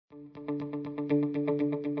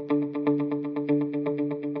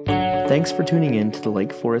Thanks for tuning in to the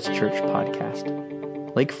Lake Forest Church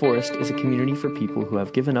podcast. Lake Forest is a community for people who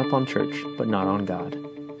have given up on church, but not on God.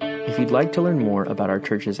 If you'd like to learn more about our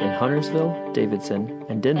churches in Huntersville, Davidson,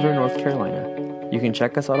 and Denver, North Carolina, you can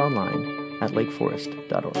check us out online at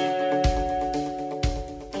lakeforest.org.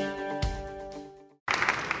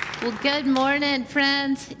 Well, good morning,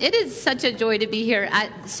 friends. It is such a joy to be here.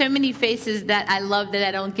 So many faces that I love that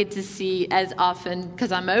I don't get to see as often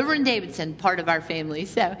because I'm over in Davidson, part of our family.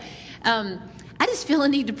 So I just feel a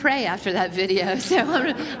need to pray after that video. So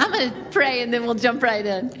I'm going to pray and then we'll jump right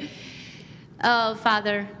in. Oh,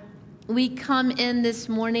 Father, we come in this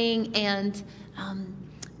morning and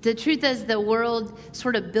the truth is the world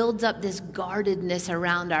sort of builds up this guardedness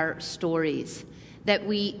around our stories. That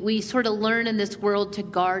we sort of learn in this world to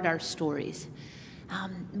guard our stories.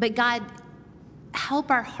 But God,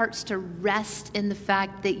 help our hearts to rest in the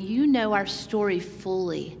fact that you know our story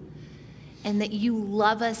fully and that you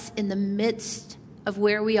love us in the midst of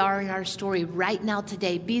where we are in our story right now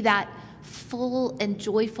today, be that full and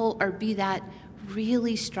joyful or be that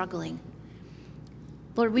really struggling.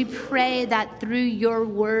 Lord, we pray that through your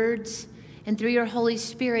words and through your Holy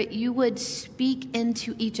Spirit, you would speak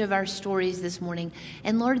into each of our stories this morning.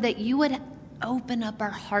 And Lord, that you would open up our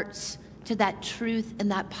hearts to that truth and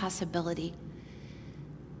that possibility.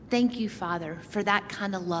 Thank you, Father, for that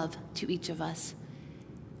kind of love to each of us.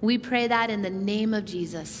 We pray that in the name of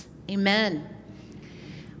Jesus. Amen.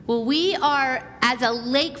 Well, we are, as a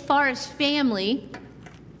Lake Forest family,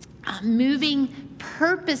 moving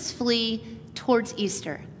purposefully towards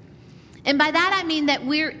Easter. And by that, I mean that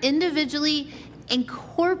we're individually and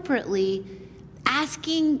corporately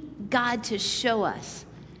asking God to show us,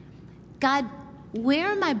 God, where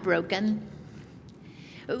am I broken?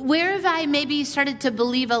 Where have I maybe started to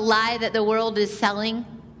believe a lie that the world is selling?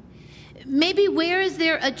 Maybe where is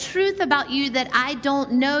there a truth about you that I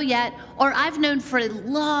don't know yet, or I've known for a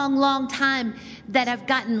long, long time that I've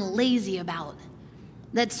gotten lazy about,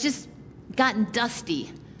 that's just gotten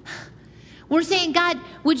dusty? We're saying, God,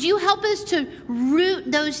 would you help us to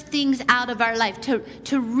root those things out of our life,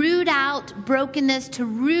 to root out brokenness, to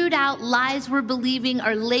root out lies we're believing,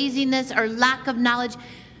 or laziness, or lack of knowledge.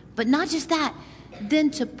 But not just that,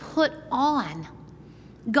 then to put on.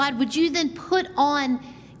 God, would you then put on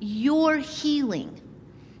your healing,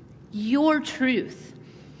 your truth,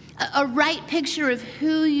 a right picture of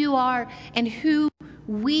who you are and who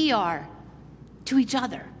we are to each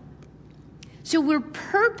other. So we're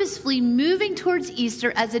purposefully moving towards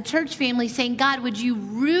Easter as a church family saying, God, would you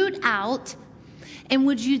root out and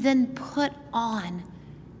would you then put on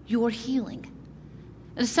your healing?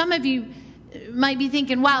 And some of you might be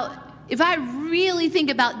thinking, wow, if I really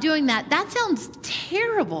think about doing that, that sounds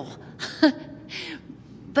terrible.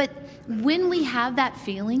 But when we have that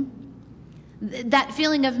feeling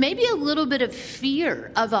of maybe a little bit of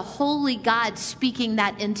fear of a holy God speaking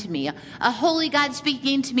that into me, a holy God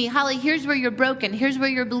speaking to me, Holly, here's where you're broken, here's where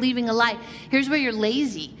you're believing a lie, here's where you're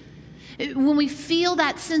lazy. When we feel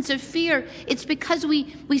that sense of fear, it's because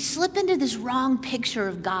we slip into this wrong picture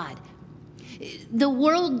of God. The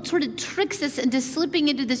world sort of tricks us into slipping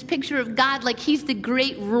into this picture of God like he's the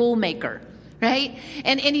great rule maker. Right?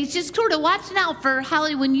 And he's just sort of watching out for,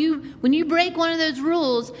 Holly, when you break one of those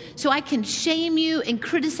rules, so I can shame you and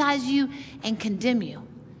criticize you and condemn you.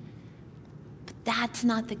 But that's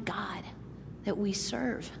not the God that we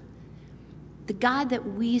serve. The God that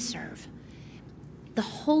we serve, the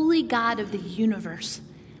holy God of the universe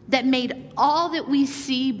that made all that we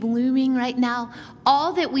see blooming right now,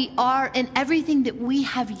 all that we are and everything that we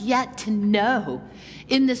have yet to know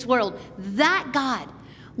in this world, that God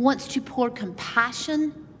wants to pour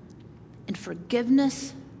compassion and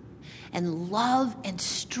forgiveness and love and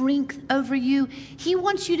strength over you. He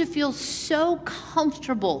wants you to feel so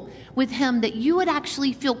comfortable with him that you would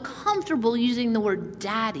actually feel comfortable using the word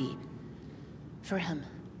daddy for him.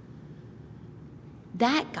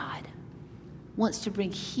 That God wants to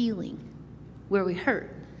bring healing where we hurt.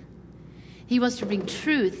 He wants to bring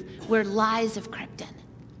truth where lies have crept in.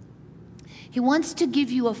 He wants to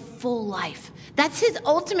give you a full life. That's his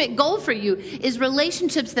ultimate goal for you, is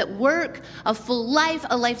relationships that work, a full life,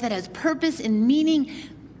 a life that has purpose and meaning.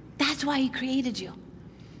 That's why he created you.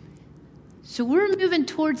 So we're moving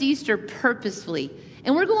towards Easter purposefully.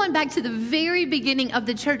 And we're going back to the very beginning of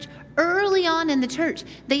the church. Early on in the church,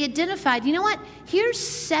 they identified, you know what? Here's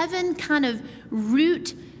 7 kind of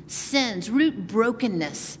root sins, root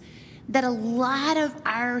brokenness that a lot of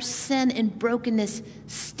our sin and brokenness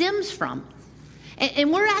stems from.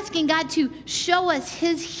 And we're asking God to show us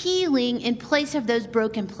his healing in place of those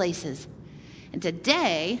broken places. And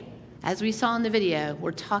today, As we saw in the video,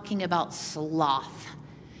 we're talking about sloth.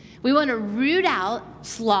 We want to root out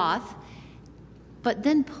sloth, but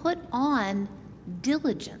then put on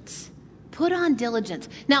diligence. Put on diligence.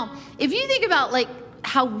 Now, if you think about like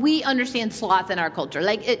how we understand sloth in our culture,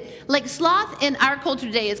 like sloth in our culture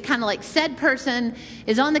today is kind of like said person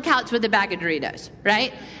is on the couch with a bag of Doritos,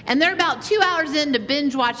 right? And they're about 2 hours into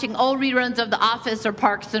binge watching old reruns of The Office or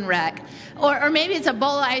Parks and Rec. Or maybe it's a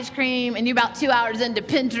bowl of ice cream and you're about 2 hours into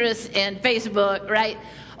Pinterest and Facebook, right?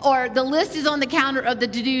 Or the list is on the counter of the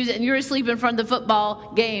to-dos and you're asleep in front of the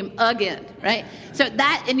football game again, right? So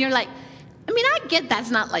that, and you're like, I mean, I get that's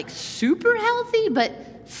not like super healthy, but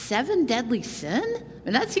 7 deadly sin? I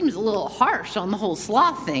mean, that seems a little harsh on the whole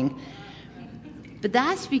sloth thing. But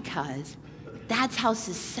that's because that's how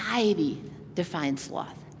society defines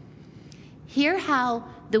sloth. Hear how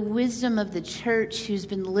the wisdom of the church who's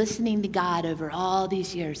been listening to God over all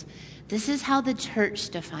these years, this is how the church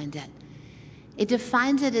defines it. It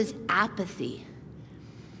defines it as apathy,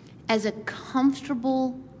 as a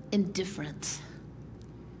comfortable indifference.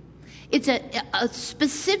 It's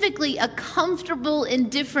specifically a comfortable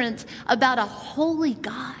indifference about a holy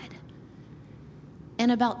God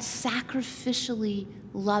and about sacrificially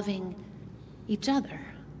loving each other.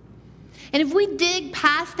 And if we dig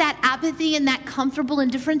past that apathy and that comfortable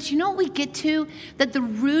indifference, you know what we get to? That the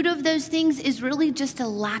root of those things is really just a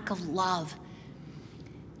lack of love.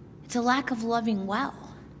 It's a lack of loving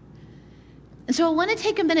well. And so I want to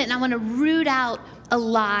take a minute and I want to root out a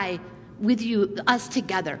lie with you, us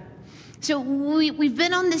together. So we've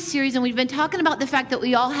been on this series and we've been talking about the fact that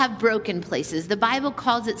we all have broken places. The Bible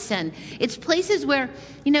calls it sin. It's places where,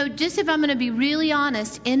 just if I'm going to be really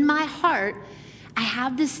honest, in my heart, I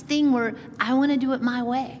have this thing where I want to do it my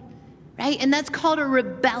way, right? And that's called a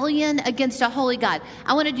rebellion against a holy God.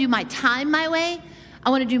 I want to do my time my way. I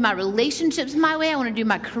want to do my relationships my way. I want to do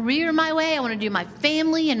my career my way. I want to do my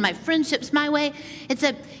family and my friendships my way. It's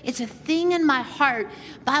a thing in my heart.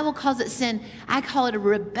 Bible calls it sin. I call it a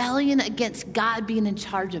rebellion against God being in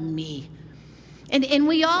charge of me. And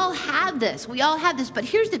we all have this. We all have this. But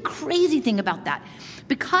here's the crazy thing about that.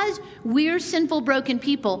 Because we're sinful, broken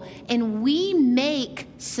people, and we make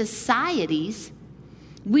societies,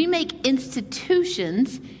 we make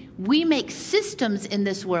institutions, we make systems in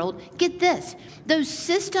this world. Get this. Those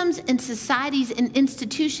systems and societies and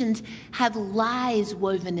institutions have lies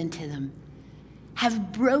woven into them,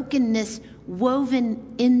 have brokenness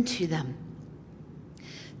woven into them.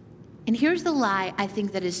 And here's the lie I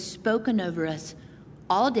think that is spoken over us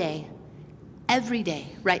all day, every day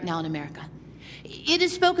right now in America. It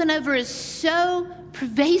is spoken over us so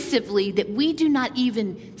pervasively that we do not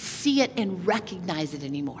even see it and recognize it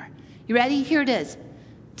anymore. You ready? Here it is.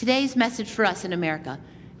 Today's message for us in America.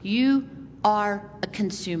 You are a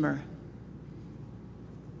consumer.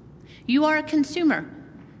 You are a consumer.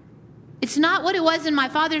 It's not what it was in my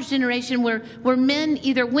father's generation where men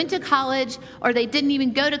either went to college or they didn't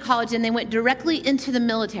even go to college and they went directly into the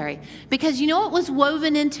military. Because you know what was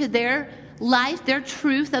woven into their life, their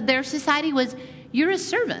truth of their society was, you're a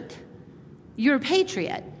servant. You're a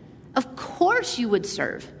patriot. Of course you would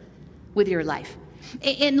serve with your life.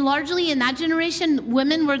 And largely in that generation,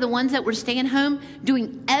 women were the ones that were staying home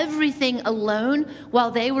doing everything alone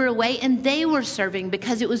while they were away, and they were serving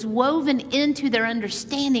because it was woven into their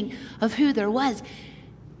understanding of who there was.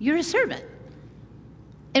 You're a servant.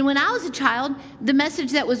 And when I was a child, the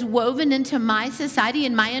message that was woven into my society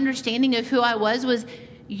and my understanding of who I was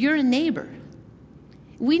you're a neighbor.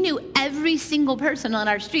 We knew every single person on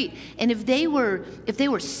our street. And if they were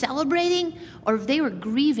celebrating or if they were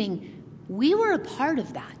grieving, we were a part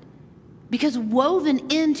of that. Because woven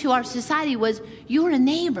into our society was, you're a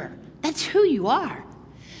neighbor. That's who you are.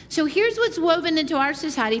 So here's what's woven into our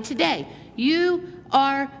society today. You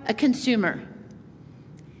are a consumer.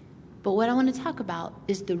 But what I want to talk about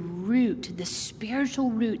is the root, the spiritual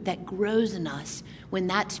root that grows in us when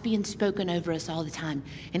that's being spoken over us all the time.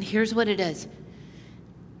 And here's what it is.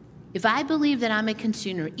 If I believe that I'm a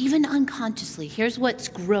consumer, even unconsciously, here's what's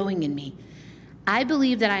growing in me. I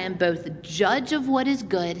believe that I am both the judge of what is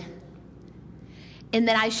good and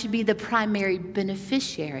that I should be the primary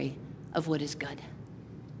beneficiary of what is good.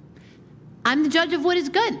 I'm the judge of what is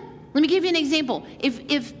good. Let me give you an example.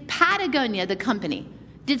 If Patagonia, the company,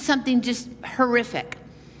 did something just horrific,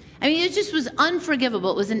 I mean, it just was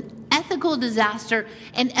unforgivable. It was an ethical disaster,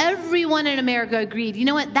 and everyone in America agreed, you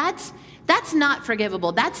know what, that's not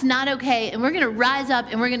forgivable. That's not okay. And we're going to rise up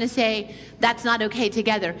and we're going to say that's not okay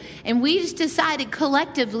together. And we just decided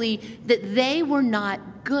collectively that they were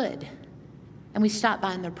not good. And we stopped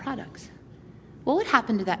buying their products. What would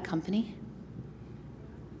happen to that company?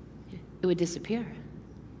 It would disappear.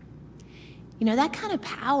 that kind of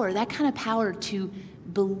power to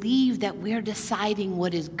believe that we're deciding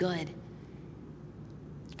what is good.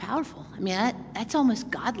 It's powerful. I mean, that's almost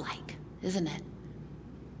godlike, isn't it?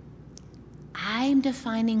 I'm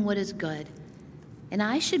defining what is good, and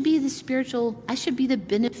I should be the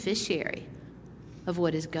beneficiary of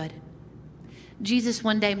what is good. Jesus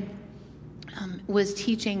one day was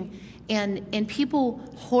teaching, and people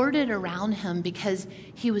hoarded around him because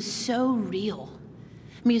he was so real.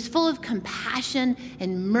 I mean, he was full of compassion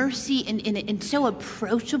and mercy and so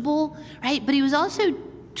approachable, right? But he was also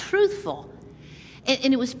truthful.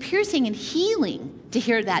 And it was piercing and healing to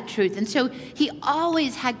hear that truth. And so he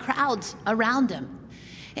always had crowds around him.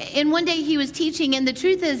 And one day he was teaching, and the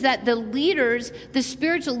truth is that the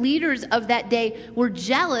spiritual leaders of that day were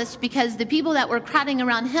jealous because the people that were crowding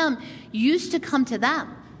around him used to come to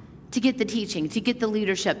them to get the teaching, to get the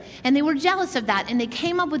leadership. And they were jealous of that, and they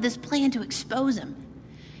came up with this plan to expose him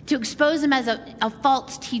as a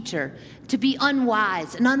false teacher, to be an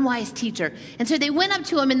unwise teacher. And so they went up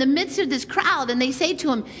to him in the midst of this crowd, and they say to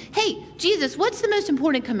him, "Hey, Jesus, what's the most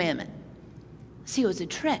important commandment?" See, it was a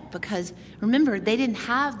trick, because remember, they didn't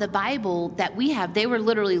have the Bible that we have. They were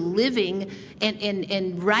literally living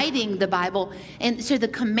and writing the Bible. And so the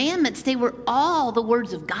commandments, they were all the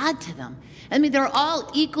words of God to them. I mean, they're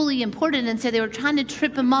all equally important. And so they were trying to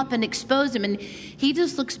trip him up and expose him. And he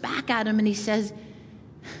just looks back at him and he says,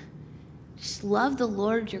 just love the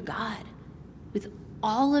Lord your God with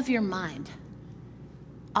all of your mind,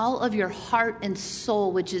 all of your heart and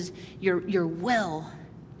soul, which is your will.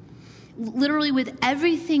 Literally with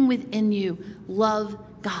everything within you, love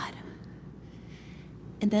God.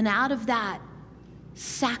 And then out of that,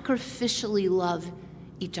 sacrificially love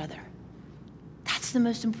each other. That's the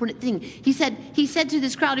most important thing. He said to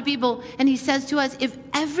this crowd of people, and he says to us, if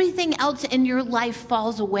everything else in your life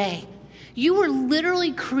falls away, you were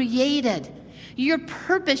literally created. Your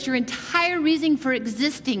purpose, your entire reason for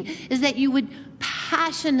existing is that you would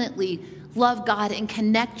passionately love God and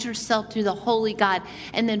connect yourself to the holy God,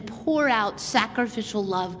 and then pour out sacrificial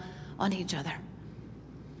love on each other.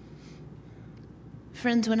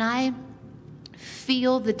 Friends, when I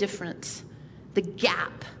feel the difference, the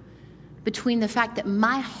gap between the fact that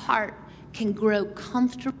my heart can grow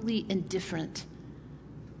comfortably indifferent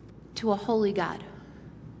to a holy God,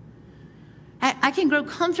 I can grow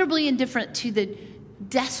comfortably indifferent to the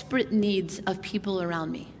desperate needs of people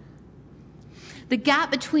around me. The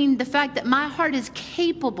gap between the fact that my heart is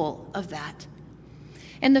capable of that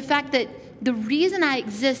and the fact that the reason I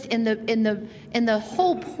exist in the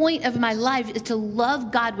whole point of my life is to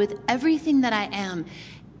love God with everything that I am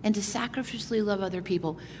and to sacrificially love other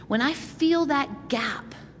people. When I feel that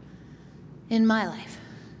gap in my life,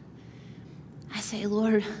 I say,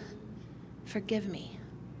 Lord, forgive me.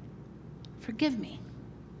 Forgive me.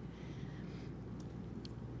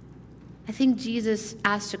 I think Jesus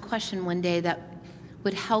asked a question one day that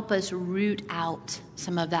would help us root out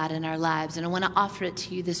some of that in our lives. And I want to offer it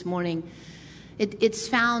to you this morning. It's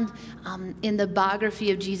found in the biography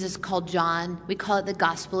of Jesus called John. We call it the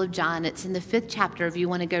Gospel of John. It's in the 5th chapter if you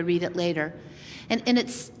want to go read it later. And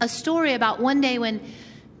it's a story about one day when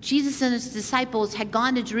Jesus and his disciples had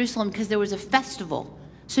gone to Jerusalem because there was a festival.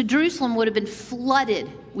 So Jerusalem would have been flooded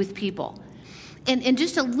with people. And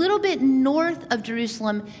just a little bit north of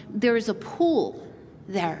Jerusalem, there is a pool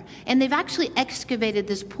there. And they've actually excavated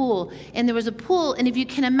this pool. And there was a pool, and if you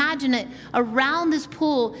can imagine it, around this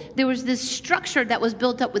pool, there was this structure that was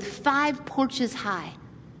built up with 5 porches high.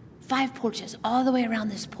 5 porches all the way around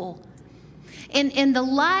this pool. And the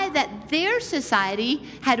lie that their society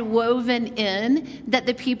had woven in, that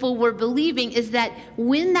the people were believing, is that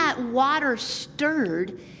when that water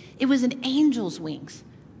stirred, it was an angel's wings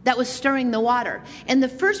that was stirring the water. And the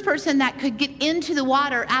first person that could get into the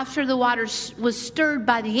water after the water was stirred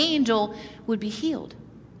by the angel would be healed.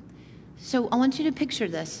 So I want you to picture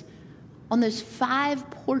this. On those 5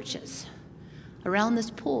 porches around this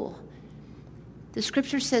pool, the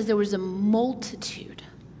scripture says there was a multitude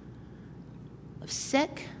of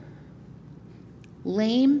sick,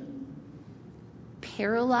 lame,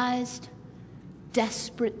 paralyzed,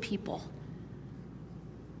 desperate people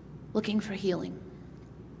looking for healing.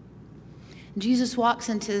 Jesus walks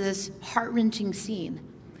into this heart-wrenching scene,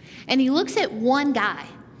 and he looks at one guy.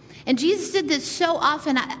 And Jesus did this so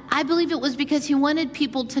often, I believe it was because he wanted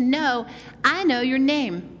people to know, I know your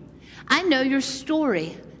name. I know your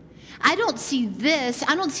story. I don't see this.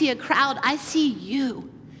 I don't see a crowd. I see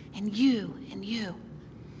you and you and you.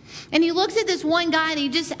 And he looks at this one guy, and he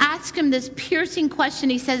just asks him this piercing question.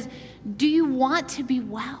 He says, do you want to be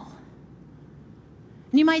well?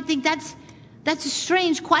 And you might think that's That's a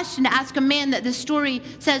strange question to ask a man that the story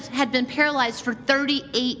says had been paralyzed for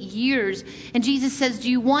 38 years. And Jesus says,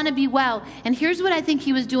 do you want to be well? And here's what I think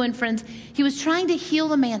he was doing, friends. He was trying to heal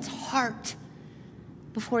the man's heart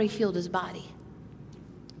before he healed his body.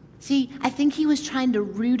 See, I think he was trying to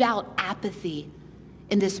root out apathy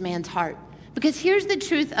in this man's heart. Because here's the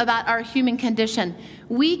truth about our human condition.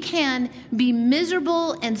 We can be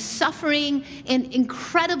miserable and suffering and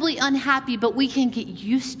incredibly unhappy, but we can get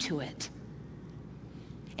used to it.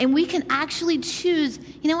 And we can actually choose,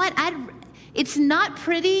 you know what, it's not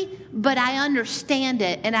pretty, but I understand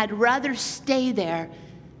it, and I'd rather stay there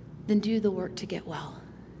than do the work to get well.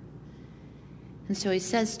 And so he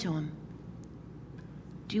says to him,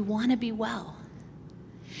 do you want to be well?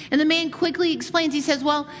 And the man quickly explains, he says,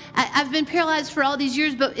 well, I've been paralyzed for all these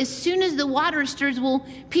years, but as soon as the water stirs, well,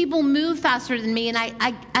 people move faster than me, and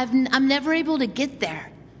I'm never able to get there.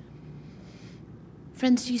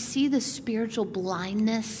 Friends, do you see the spiritual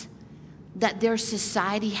blindness that their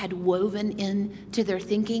society had woven into their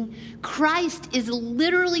thinking? Christ is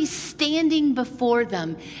literally standing before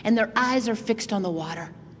them, and their eyes are fixed on the water.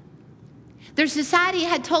 Their society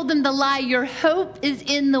had told them the lie, your hope is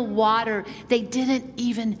in the water. They didn't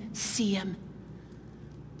even see him.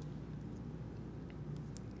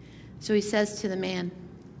 So he says to the man,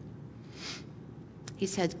 he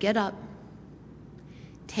says, get up,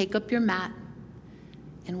 take up your mat,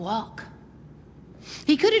 and walk.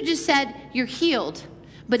 He could have just said, you're healed,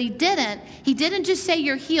 but he didn't. He didn't just say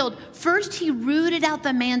you're healed. First, he rooted out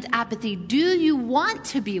the man's apathy. Do you want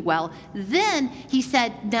to be well? Then he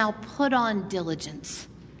said, now put on diligence.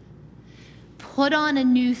 Put on a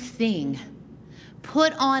new thing.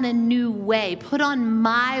 Put on a new way. Put on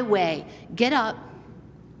my way. Get up,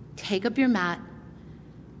 take up your mat,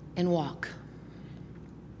 and walk.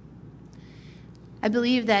 I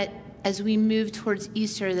believe that as we move towards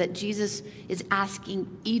Easter, that Jesus is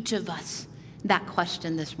asking each of us that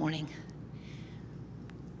question this morning.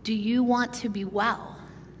 Do you want to be well?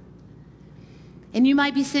 And you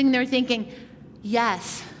might be sitting there thinking,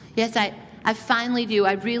 yes, I finally do.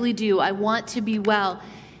 I really do. I want to be well.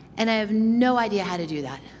 And I have no idea how to do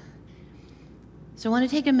that. So I want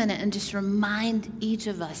to take a minute and just remind each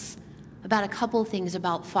of us about a couple of things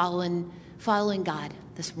about following God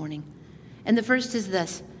this morning. And the first is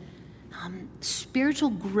this.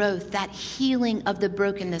 Spiritual growth, that healing of the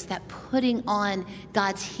brokenness, that putting on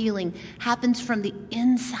God's healing happens from the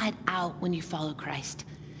inside out when you follow Christ.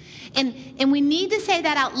 And we need to say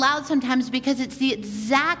that out loud sometimes because it's the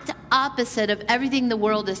exact opposite of everything the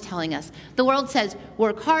world is telling us. The world says,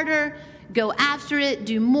 work harder, go after it,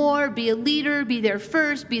 do more, be a leader, be there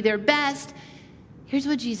first, be their best. Here's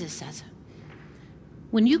what Jesus says.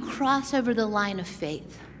 When you cross over the line of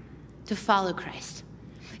faith to follow Christ,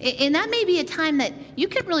 and that may be a time that you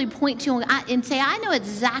could really point to and say, I know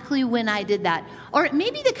exactly when I did that. Or it may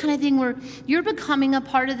be the kind of thing where you're becoming a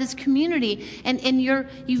part of this community and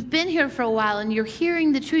you've been here for a while and you're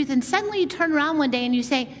hearing the truth. And suddenly you turn around one day and you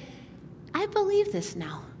say, I believe this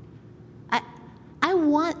now. I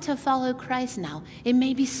want to follow Christ now. It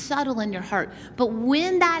may be subtle in your heart. But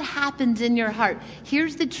when that happens in your heart,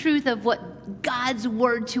 here's the truth of what God's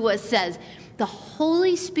word to us says. The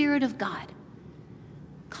Holy Spirit of God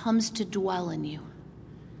comes to dwell in you.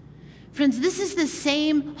 Friends, this is the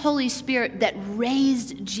same Holy Spirit that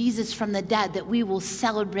raised Jesus from the dead that we will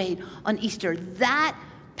celebrate on Easter. That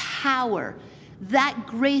power, that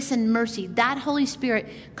grace and mercy, that Holy Spirit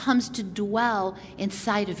comes to dwell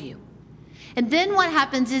inside of you. And then what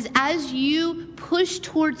happens is as you push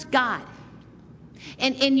towards God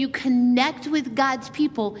and you connect with God's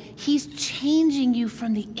people, he's changing you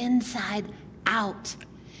from the inside out.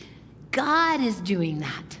 God is doing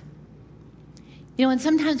that. You know, and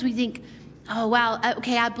sometimes we think, oh, wow,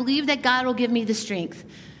 okay, I believe that God will give me the strength.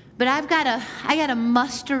 But I got to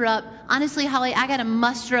muster up, honestly, Holly, I got to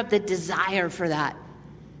muster up the desire for that.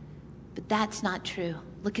 But that's not true.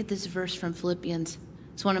 Look at this verse from Philippians.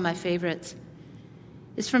 It's one of my favorites.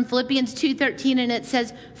 It's from Philippians 2:13, and it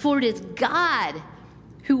says, for it is God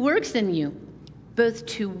who works in you, both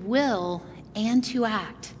to will and to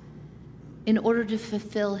act, in order to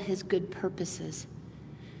fulfill his good purposes.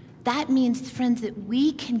 That means, friends, that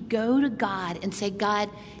we can go to God and say, God,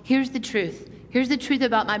 here's the truth. Here's the truth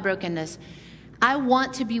about my brokenness. I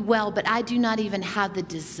want to be well, but I do not even have the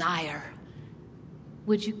desire.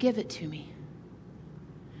 Would you give it to me?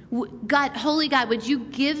 God, holy God, would you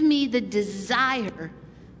give me the desire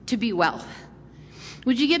to be well?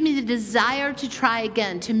 Would you give me the desire to try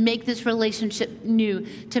again, to make this relationship new,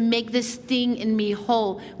 to make this thing in me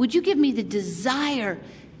whole? Would you give me the desire?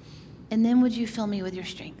 And then would you fill me with your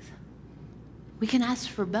strength? We can ask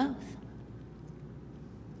for both.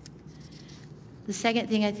 The second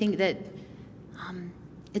thing I think that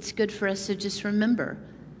it's good for us to just remember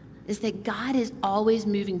is that God is always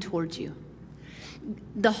moving towards you.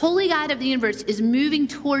 The holy God of the universe is moving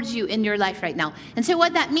towards you in your life right now. And so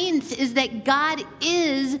what that means is that God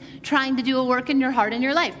is trying to do a work in your heart and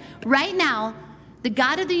your life. Right now, the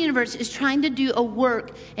God of the universe is trying to do a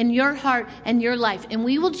work in your heart and your life. And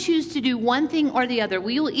we will choose to do one thing or the other.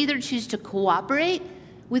 We will either choose to cooperate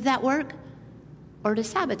with that work or to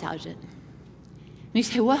sabotage it. And you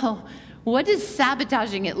say, well, what does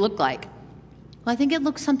sabotaging it look like? Well, I think it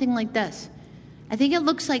looks something like this. I think it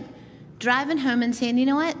looks like driving home and saying, you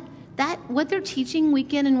know what they're teaching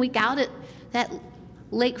week in and week out at that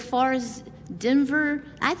Lake Forest, Denver,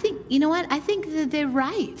 I think that they're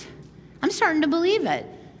right. I'm starting to believe it.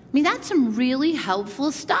 I mean, that's some really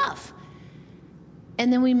helpful stuff.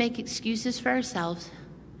 And then we make excuses for ourselves,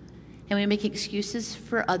 and we make excuses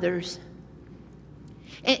for others.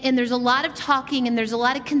 And there's a lot of talking, and there's a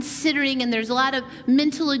lot of considering, and there's a lot of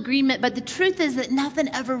mental agreement, but the truth is that nothing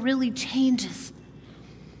ever really changes.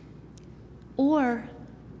 Or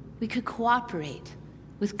we could cooperate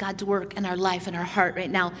with God's work in our life and our heart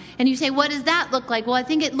right now. And you say, what does that look like? Well, I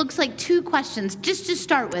think it looks like two questions just to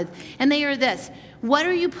start with. And they are this: what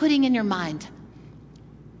are you putting in your mind?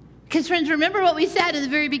 Because friends, remember what we said in the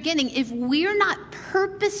very beginning. If we're not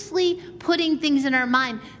purposely putting things in our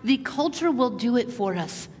mind, the culture will do it for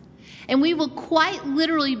us. And we will quite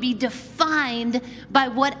literally be defined by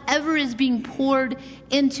whatever is being poured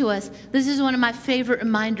into us. This is one of my favorite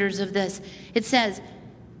reminders of this. It says,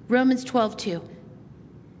 Romans 12:2,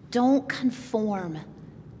 don't conform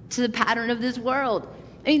to the pattern of this world.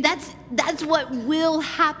 I mean, that's what will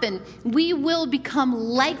happen. We will become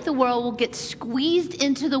like the world. We'll get squeezed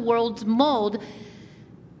into the world's mold.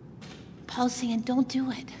 Paul's saying, don't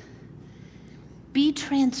do it. Be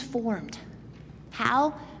transformed.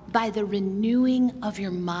 How? By the renewing of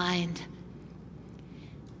your mind.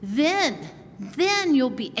 Then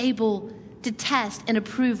you'll be able to test and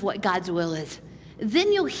approve what God's will is.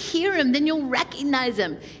 Then you'll hear him. Then you'll recognize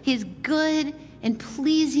him. His good and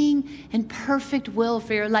pleasing and perfect will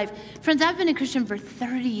for your life. Friends, I've been a Christian for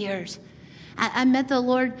 30 years. I met the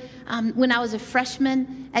Lord when I was a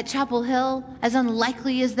freshman at Chapel Hill, as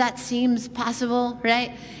unlikely as that seems possible,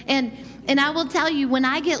 right? And I will tell you, when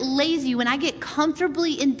I get lazy, when I get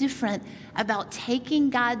comfortably indifferent about taking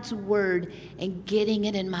God's word and getting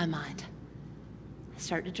it in my mind, I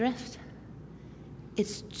start to drift.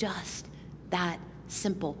 It's just that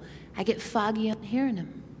simple. I get foggy on hearing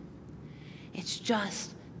him. It's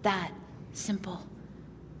just that simple.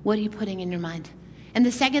 What are you putting in your mind? And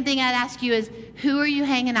the second thing I'd ask you is, who are you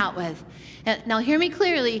hanging out with? Now hear me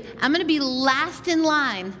clearly. I'm going to be last in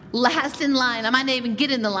line. I might not even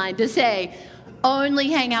get in the line to say, only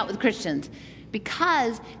hang out with Christians.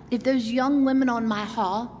 Because if those young women on my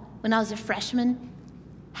hall, when I was a freshman,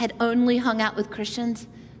 had only hung out with Christians,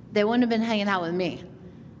 they wouldn't have been hanging out with me.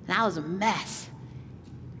 And I was a mess.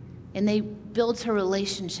 And they built a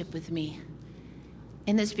relationship with me.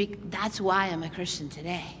 And that's why I'm a Christian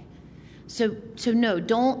today. So no,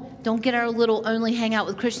 don't get our little only hang out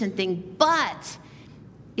with Christian thing. But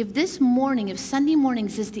if Sunday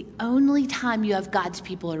mornings is the only time you have God's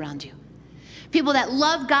people around you, people that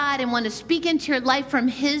love God and want to speak into your life from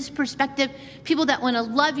his perspective, people that want to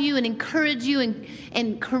love you and encourage you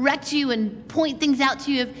and correct you and point things out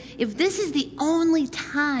to you, if this is the only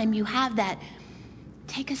time you have that,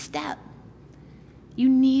 take a step. You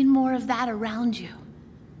need more of that around you.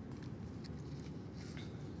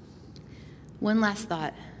 One last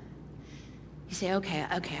thought. You say, okay,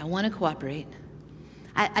 I want to cooperate.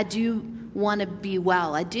 I do want to be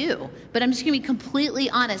well. I do. But I'm just going to be completely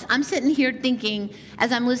honest. I'm sitting here thinking,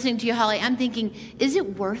 as I'm listening to you, Holly, I'm thinking, is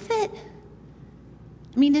it worth it?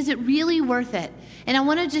 I mean, is it really worth it? And I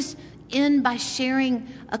want to just end by sharing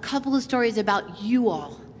a couple of stories about you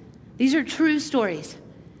all. These are true stories.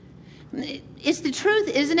 It's the truth,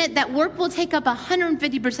 isn't it, that work will take up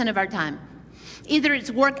 150% of our time. Either it's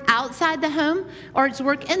work outside the home or it's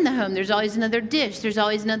work in the home. There's always another dish. There's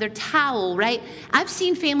always another towel, right? I've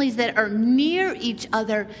seen families that are near each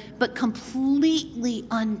other but completely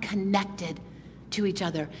unconnected to each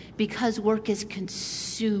other because work is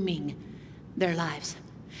consuming their lives.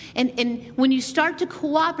 And when you start to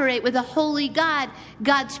cooperate with a holy God,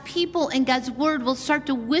 God's people and God's word will start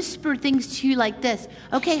to whisper things to you like this.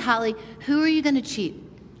 Okay, Holly, who are you going to cheat?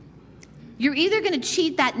 You're either going to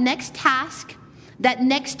cheat that next task, that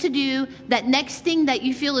next to-do, that next thing that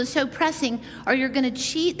you feel is so pressing, or you're going to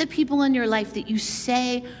cheat the people in your life that you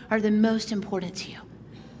say are the most important to you.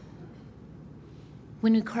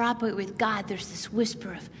 When we cooperate with God, there's this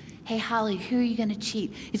whisper of, hey, Holly, who are you going to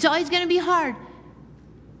cheat? It's always going to be hard,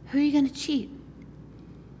 Who are you going to cheat?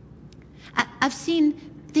 I've seen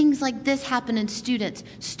things like this happen in students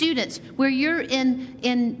where you're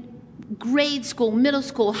in grade school, middle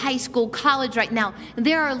school, high school, college right now.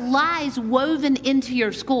 There are lies woven into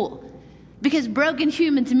your school because broken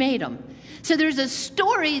humans made them. So there's a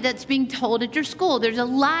story that's being told at your school. There's a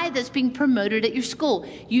lie that's being promoted at your school.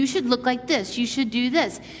 You should look like this. You should do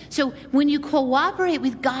this. So when you cooperate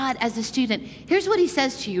with God as a student, here's what he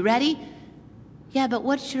says to you. Ready? Yeah, but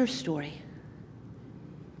what's your story?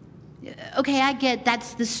 Okay, I get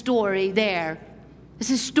that's the story there. It's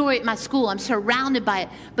a story at my school. I'm surrounded by it.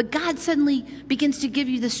 But God suddenly begins to give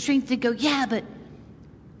you the strength to go, yeah, but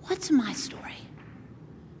what's my story?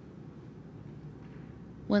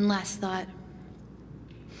 One last thought.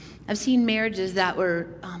 I've seen marriages that were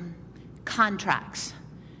contracts,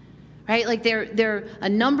 right? Like they're a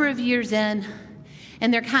number of years in,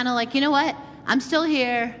 and they're kind of like, you know what? I'm still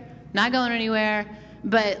here, not going anywhere,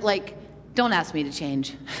 but like, don't ask me to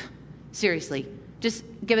change. Seriously, just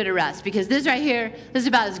give it a rest, because this right here, this is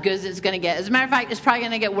about as good as it's going to get. As a matter of fact, it's probably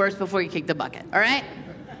going to get worse before you kick the bucket, all right?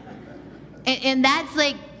 And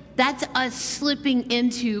that's us slipping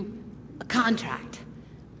into a contract.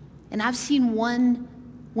 And I've seen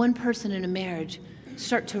one person in a marriage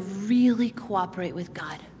start to really cooperate with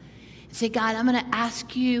God. And say, God, I'm going to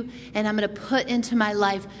ask you, and I'm going to put into my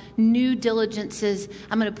life new diligences.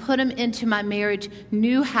 I'm going to put them into my marriage,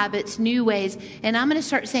 new habits, new ways. And I'm going to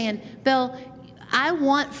start saying, Bill, I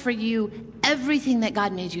want for you everything that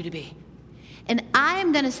God made you to be. And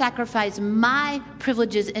I'm going to sacrifice my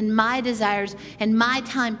privileges and my desires and my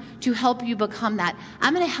time to help you become that.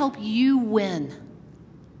 I'm going to help you win.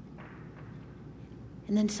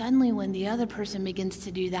 And then suddenly when the other person begins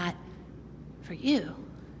to do that for you,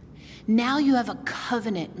 now you have a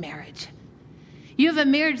covenant marriage. You have a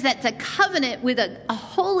marriage that's a covenant with a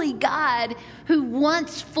holy God who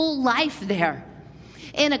wants full life there.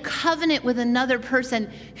 And a covenant with another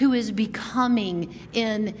person who is becoming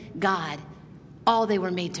in God all they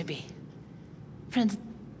were made to be. Friends,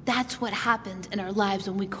 that's what happens in our lives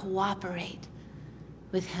when we cooperate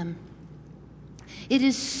with him. It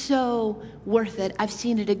is so worth it. I've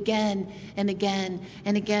seen it again and again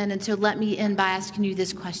and again. And so let me end by asking you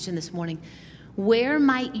this question this morning. Where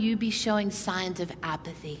might you be showing signs of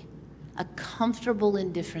apathy, a comfortable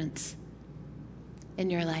indifference in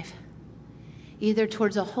your life? Either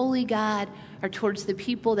towards a holy God or towards the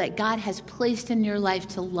people that God has placed in your life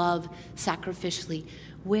to love sacrificially.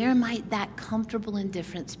 Where might that comfortable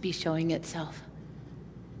indifference be showing itself?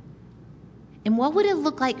 And what would it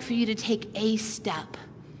look like for you to take a step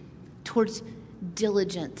towards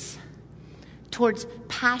diligence, towards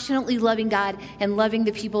passionately loving God and loving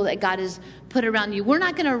the people that God has put around you? We're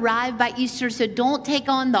not going to arrive by Easter, so don't take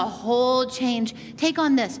on the whole change. Take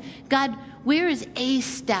on this. God, where is a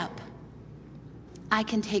step I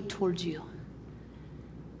can take towards you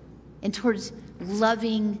and towards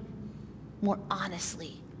loving more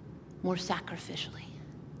honestly, more sacrificially?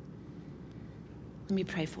 Let me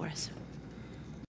pray for us.